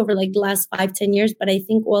 especially over like the last 5-10 years. But I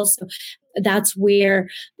think also that's where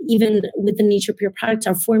even with the Nature Pure products,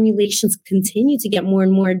 our formulations continue to get more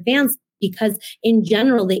and more advanced, because in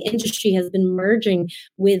general, the industry has been merging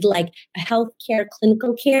with like healthcare,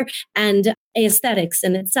 clinical care, and aesthetics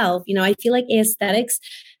in itself. I feel like aesthetics,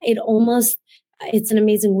 it's an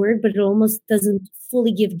amazing word, but it almost doesn't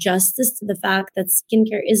fully give justice to the fact that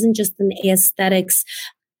skincare isn't just an aesthetics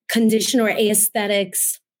condition or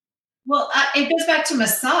aesthetics. Well, it goes back to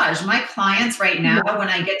massage. My clients right now, when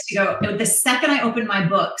I get to go, the second I open my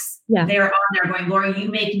books, they're on there going, Lori, you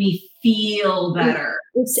make me feel better.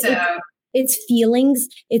 It's feelings,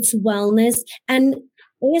 it's wellness, and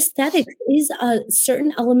aesthetics is a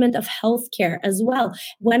certain element of healthcare as well.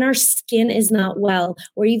 When our skin is not well,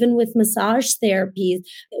 or even with massage therapies,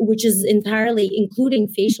 which is entirely including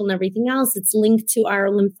facial and everything else, it's linked to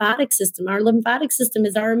our lymphatic system. Our lymphatic system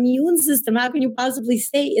is our immune system. How can you possibly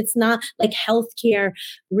say it's not like healthcare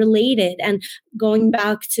related? And going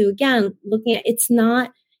back to, again, looking at,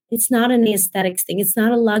 it's not an aesthetics thing. It's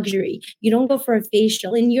not a luxury. You don't go for a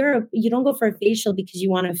facial. In Europe, you don't go for a facial because you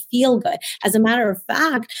want to feel good. As a matter of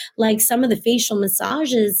fact, like some of the facial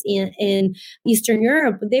massages in Eastern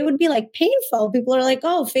Europe, they would be like painful. People are like,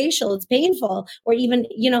 oh, facial, it's painful. Or even,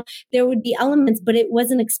 there would be elements, but it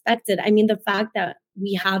wasn't expected. I mean, the fact that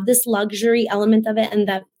we have this luxury element of it and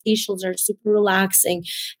that facials are super relaxing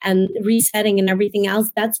and resetting and everything else,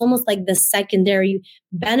 that's almost like the secondary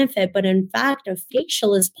benefit. But in fact, a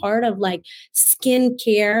facial is part of like skin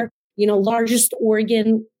care, largest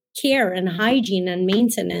organ care and hygiene and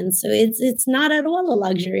maintenance. So it's not at all a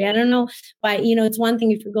luxury. I don't know why, it's one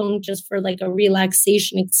thing if you're going just for like a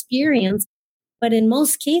relaxation experience, but in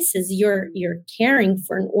most cases, you're caring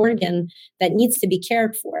for an organ that needs to be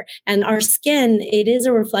cared for. And our skin, it is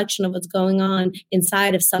a reflection of what's going on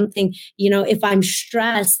inside of something. If I'm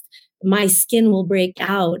stressed, my skin will break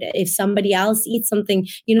out. If somebody else eats something,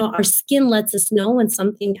 our skin lets us know when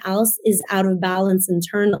something else is out of balance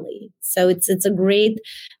internally. So it's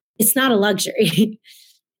not a luxury.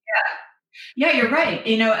 Yeah, you're right.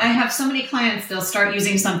 I have so many clients, they'll start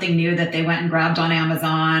using something new that they went and grabbed on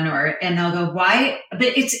Amazon and they'll go, why?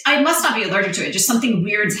 But I must not be allergic to it. Just something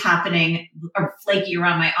weird's happening or flaky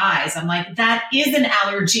around my eyes. I'm like, that is an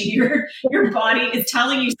allergy. Your body is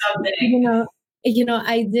telling you something.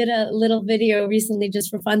 I did a little video recently just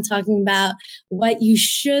for fun talking about what you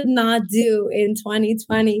should not do in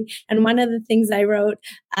 2020. And one of the things I wrote,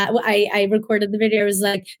 I recorded the video, was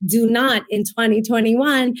like, do not in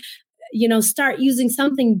 2021 start using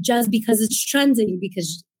something just because it's trending,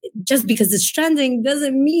 because just because it's trending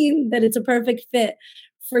doesn't mean that it's a perfect fit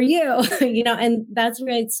for you, and that's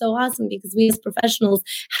why it's so awesome, because we as professionals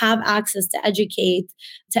have access to educate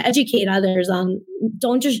others on,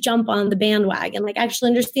 don't just jump on the bandwagon, like actually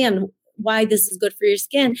understand why this is good for your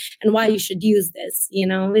skin and why you should use this.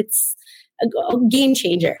 It's a game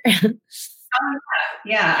changer.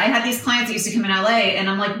 Yeah. I had these clients that used to come in LA and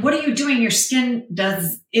I'm like, what are you doing? Your skin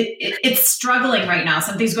it's struggling right now.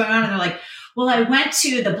 Something's going on. And they're like, well, I went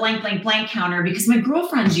to the blank, blank, blank counter because my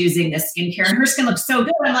girlfriend's using this skincare and her skin looks so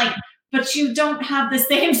good. I'm like, but you don't have the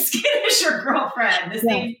same skin as your girlfriend, the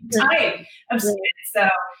same type of skin. So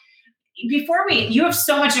you have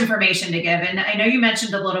so much information to give. And I know you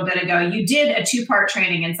mentioned a little bit ago, you did a 2-part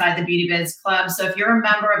training inside the Beauty Biz Club. So if you're a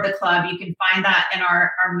member of the club, you can find that in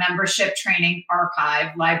our membership training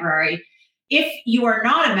archive library. If you are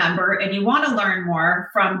not a member and you want to learn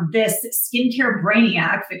more from this skincare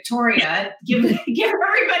brainiac, Victoria, give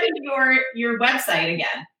everybody your website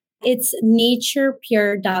again. It's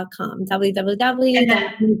naturepure.com,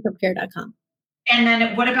 www.naturepure.com. And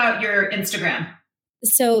then what about your Instagram?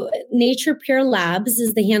 So Nature Pure Labs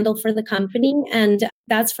is the handle for the company. And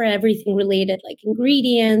that's for everything related, like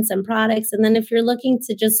ingredients and products. And then if you're looking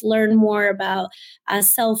to just learn more about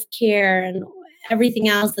self-care and everything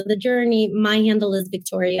else of the journey, my handle is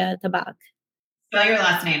Victoria Tabak. Spell your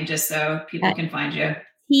last name just so people can find you.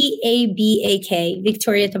 Tabak,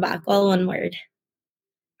 Victoria Tabak, all one word.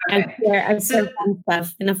 Okay. I share fun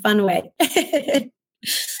stuff in a fun way.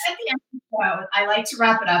 At the end of the show, I like to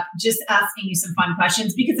wrap it up just asking you some fun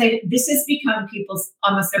questions, because this has become people's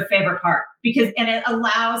almost their favorite part, and it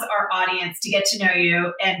allows our audience to get to know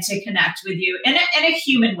you and to connect with you in a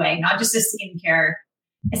human way, not just a skincare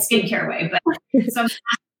way, but some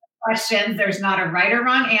questions. There's not a right or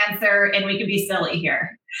wrong answer, and we can be silly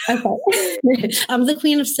here. Okay. I'm the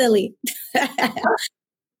queen of silly. What's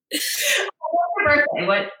your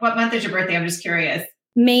birthday? What month is your birthday? I'm just curious.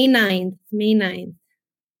 May 9th.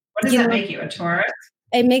 What does that make you, a Taurus?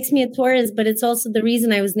 It makes me a Taurus, but it's also the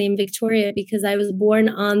reason I was named Victoria, because I was born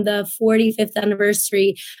on the 45th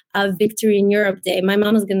anniversary of Victory in Europe Day. My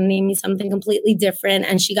mom was going to name me something completely different,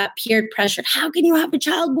 and she got peer pressured. How can you have a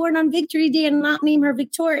child born on Victory Day and not name her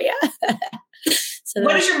Victoria? So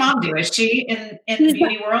what does your mom do? Is she in the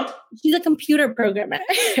beauty world? She's a computer programmer.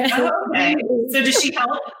 Oh, okay. So does she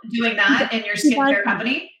help doing that in your skincare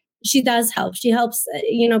company? She does help. She helps,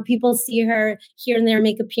 people see her here and there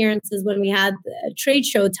make appearances when we had trade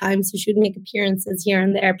show time. So she would make appearances here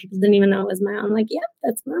and there. People didn't even know it was my mom. I'm like, yep,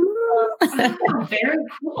 that's my mom. Oh, very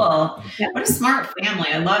cool. Yeah. What a smart family.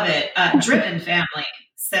 I love it. Driven family.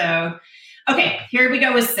 So, okay, here we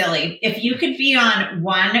go with silly. If you could be on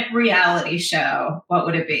one reality show, what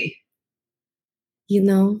would it be?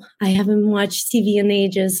 I haven't watched TV in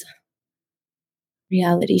ages.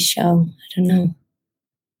 Reality show. I don't know.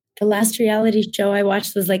 The last reality show I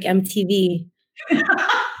watched was like MTV. Is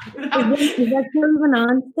that still even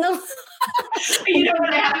on still? You know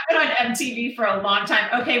what? I haven't been on MTV for a long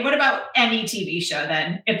time. Okay, what about any TV show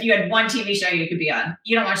then? If you had one TV show you could be on.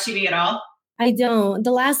 You don't watch TV at all? I don't.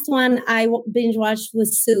 The last one I binge watched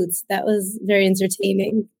was Suits. That was very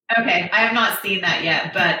entertaining. Okay, I have not seen that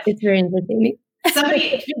yet, but it's very entertaining.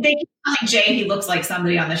 They keep telling Jay he looks like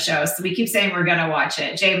somebody on the show, so we keep saying we're going to watch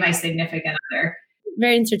it. Jay, my significant other.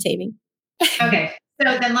 Very entertaining. Okay,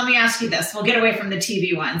 so then let me ask you this. We'll get away from the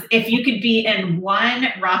TV ones. If you could be in one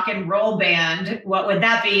rock and roll band, what would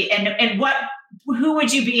that be? And who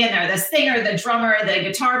would you be in there? The singer, the drummer, the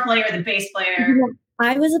guitar player, the bass player?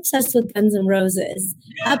 I was obsessed with Guns N' Roses.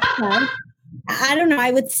 I don't know. I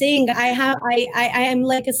would sing. I am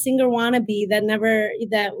like a singer wannabe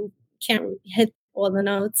that can't hit all the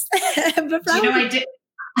notes. But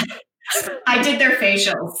I did their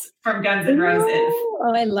facials from Guns N' Roses.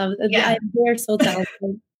 Oh, I love it. Yeah. They're so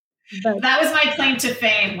talented. But that was my claim to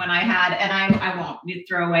fame when I had, and I won't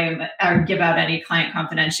throw away or give out any client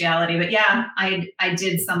confidentiality, but yeah, I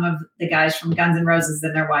did some of the guys from Guns N' Roses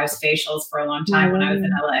and their wives' facials for a long time when I was in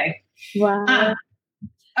LA. Wow.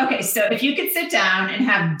 Okay, so if you could sit down and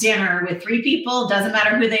have dinner with 3 people, doesn't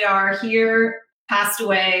matter who they are, here, passed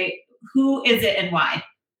away, who is it and why?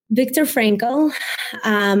 Viktor Frankl.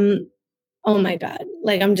 Oh my God.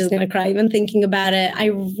 Like, I'm just going to cry even thinking about it. I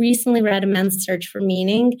recently read A Man's Search for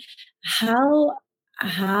Meaning. How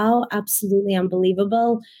absolutely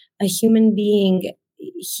unbelievable a human being.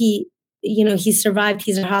 He survived.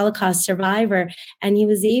 He's a Holocaust survivor. And he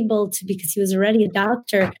was able to, because he was already a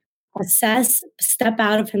doctor, step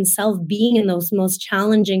out of himself being in those most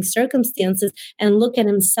challenging circumstances and look at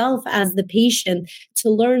himself as the patient to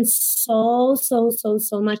learn so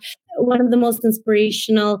much. One of the most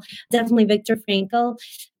inspirational, definitely Viktor Frankl.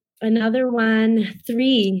 Another one,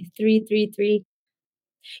 three.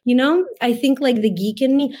 I think like the geek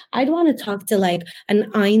in me, I'd want to talk to like an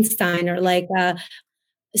Einstein or like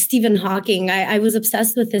Stephen Hawking. I was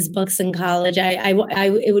obsessed with his books in college.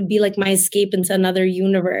 It would be like my escape into another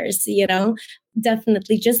universe,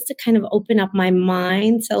 definitely just to kind of open up my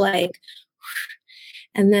mind to like,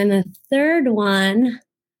 and then a third one,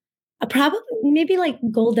 probably maybe like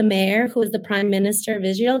Golda Meir, who was the prime minister of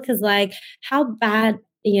Israel. Cause like how bad,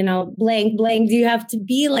 blank do you have to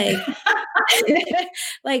be like,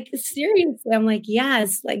 like seriously, I'm like,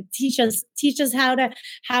 yes, like teach us how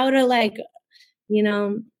to like,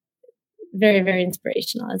 very, very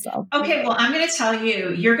inspirational as well. Okay, well, I'm going to tell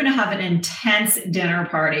you, you're going to have an intense dinner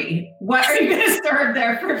party. What are you going to serve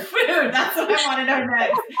there for food? That's what I want to know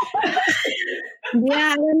next.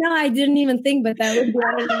 Yeah, I don't know. I didn't even think, but that would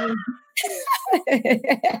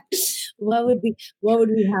be what would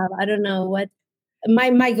we have? I don't know what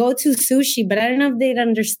my go-to sushi, but I don't know if they'd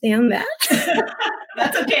understand that.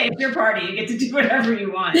 That's okay. It's your party. You get to do whatever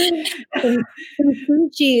you want. Some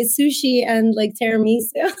sushi and like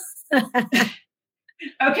tiramisu.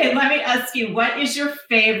 Okay, let me ask you, what is your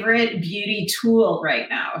favorite beauty tool right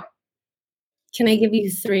now? Can I give you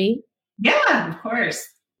 3? Yeah, of course.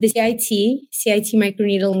 The CIT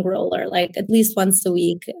microneedling roller, like at least once a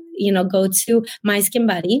week, go to My Skin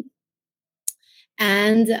Buddy.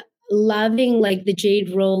 And loving like the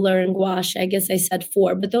jade roller and gua sha. I guess I said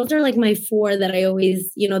 4, but those are like my 4 that I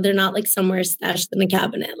always, they're not like somewhere stashed in the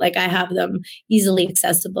cabinet. Like I have them easily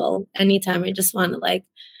accessible anytime I just want to like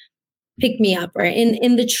pick me up. Or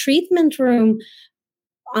in the treatment room,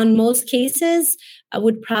 on most cases, I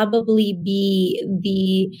would probably be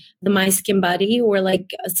the My Skin Buddy or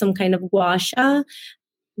like some kind of gua sha.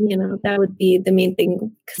 That would be the main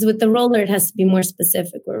thing. Because with the roller, it has to be more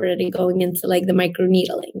specific. We're already going into like the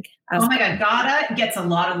microneedling. Oh my God, Gada gets a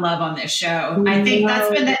lot of love on this show. I think that's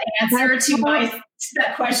been the answer to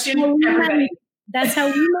that question. Everybody. That's how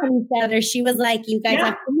we met each other. She was like, "You guys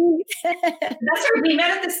have to meet." That's right. We met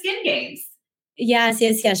at the Skin Games. Yes.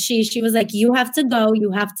 She was like, "You have to go.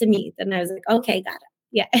 You have to meet." And I was like, "Okay, got it."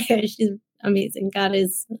 Yeah, she's amazing. God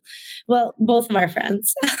is, well, both of our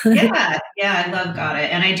friends. Yeah, I love Got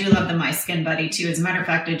It. And I do love the My Skin Buddy too. As a matter of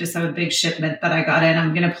fact, I just have a big shipment that I got in.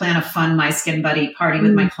 I'm going to plan a fun My Skin Buddy party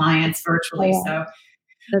with my clients virtually. Yeah.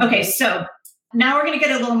 So, okay. So now we're going to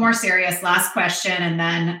get a little more serious. Last question, and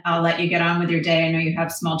then I'll let you get on with your day. I know you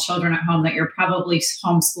have small children at home that you're probably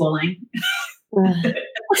homeschooling.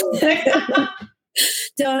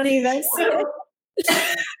 Don't even.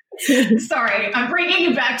 Sorry, I'm bringing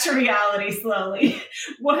you back to reality slowly.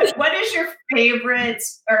 What is your favorite,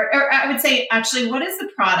 or I would say, actually, what is the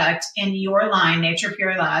product in your line, Nature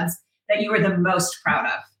Pure Labs, that you were the most proud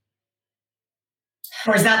of?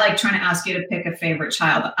 Or is that like trying to ask you to pick a favorite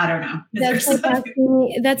child? I don't know. That's asking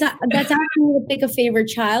me to pick a favorite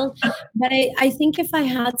child. But I think if I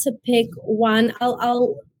had to pick one,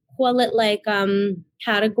 I'll call it like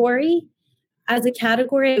category. As a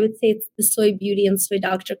category, I would say it's the Soy Beauty and Soy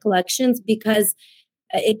Doctor collections, because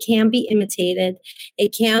it can be imitated.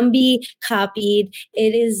 It can be copied.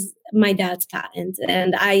 It is my dad's patent.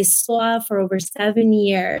 And I saw for over 7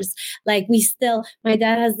 years, like my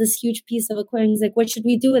dad has this huge piece of equipment. He's like, what should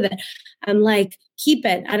we do with it? I'm like, keep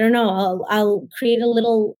it. I don't know. I'll create a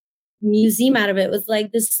little museum out of it. It was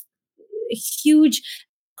like this huge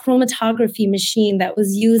chromatography machine that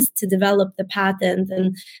was used to develop the patent.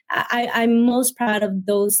 And I'm most proud of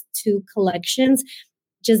those two collections,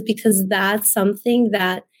 just because that's something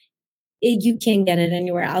that you can't get it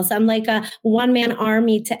anywhere else. I'm like a one-man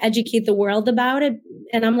army to educate the world about it.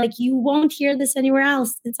 And I'm like, you won't hear this anywhere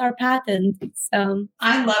else. It's our patent. So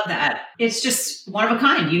I love that. It's just one of a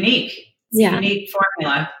kind, unique. It's a unique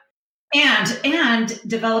formula. And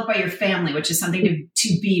developed by your family, which is something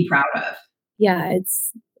to be proud of. Yeah,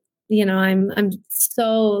 it's, I'm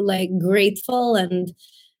so like grateful. And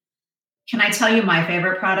can I tell you my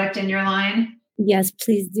favorite product in your line? Yes,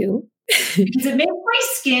 please do. Because it makes my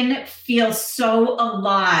skin feel so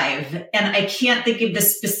alive. And I can't think of the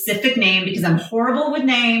specific name because I'm horrible with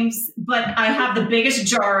names, but I have the biggest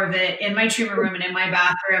jar of it in my treatment room and in my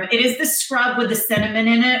bathroom. It is the scrub with the cinnamon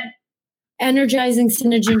in it. Energizing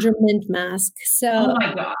Cinnamon Ginger Mint Mask. So, oh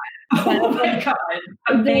my God.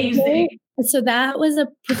 Amazing. So that was a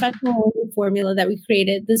professional formula that we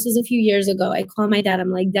created. This was a few years ago. I called my dad. I'm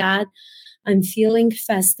like, Dad, I'm feeling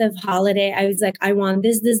festive holiday. I was like, I want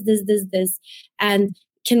this. And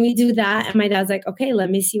can we do that? And my dad's like, okay, let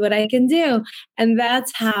me see what I can do. And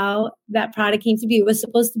that's how that product came to be. It was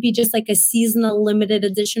supposed to be just like a seasonal limited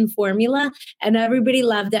edition formula. And everybody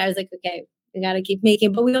loved it. I was like, okay, we got to keep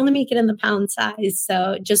making, but we only make it in the pound size.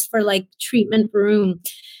 So just for like treatment room,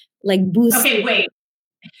 like boost. Okay, wait.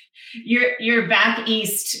 You're back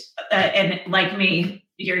east and like me,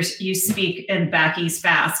 you speak in back east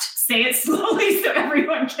fast. Say it slowly so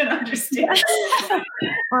everyone can understand. So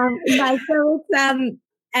it's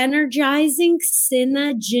energizing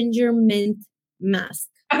Cinna Ginger Mint Mask.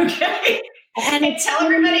 Okay. And tell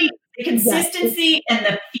everybody the consistency and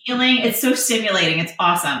the feeling. It's so stimulating. It's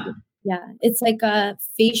awesome. Yeah. It's like a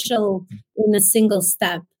facial in a single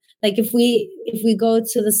step. Like if we go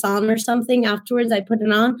to the sauna or something afterwards, I put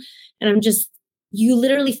it on and you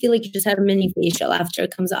literally feel like you just had a mini facial after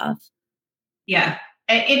it comes off. Yeah.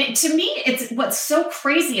 And to me, it's what's so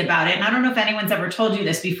crazy about it. And I don't know if anyone's ever told you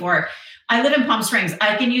this before. I live in Palm Springs.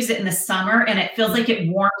 I can use it in the summer and it feels like it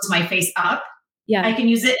warms my face up. Yeah. I can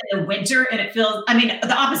use it in the winter and it feels,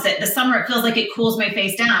 the opposite. The summer, it feels like it cools my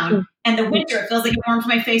face down. Mm-hmm. And the winter, it feels like it warms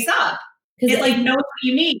my face up. It like knows what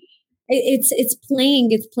you need. It's playing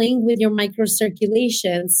with your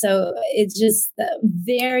microcirculation. So it's just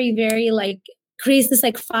very, very like creates this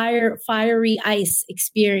like fiery ice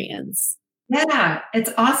experience. Yeah,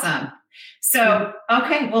 it's awesome. So,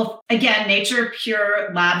 okay. Well, again,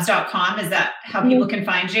 naturepurelabs.com. Is that how people can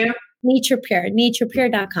find you?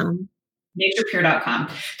 naturepure.com. naturepure.com.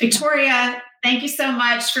 Victoria, thank you so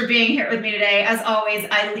much for being here with me today. As always,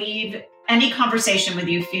 I leave any conversation with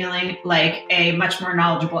you feeling like a much more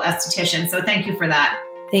knowledgeable esthetician. So thank you for that.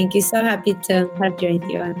 Thank you. So happy to have joined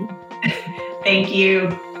you, Annie. Thank you.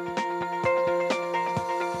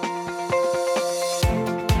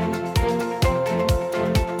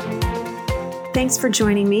 Thanks for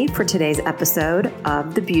joining me for today's episode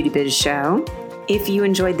of the Beauty Biz Show. If you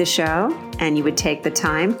enjoyed the show and you would take the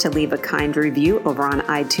time to leave a kind review over on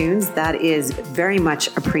iTunes, that is very much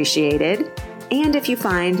appreciated. And if you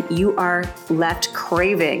find you are left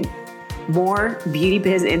craving more beauty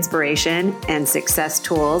biz inspiration and success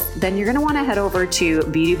tools, then you're going to want to head over to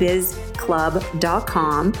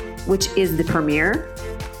beautybizclub.com, which is the premier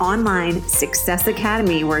online success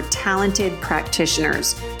academy where talented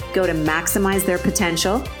practitioners go to maximize their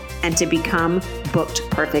potential and to become booked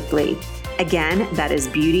perfectly. Again, that is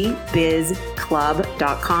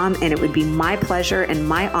beautybizclub.com, and it would be my pleasure and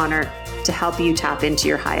my honor to help you tap into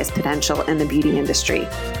your highest potential in the beauty industry.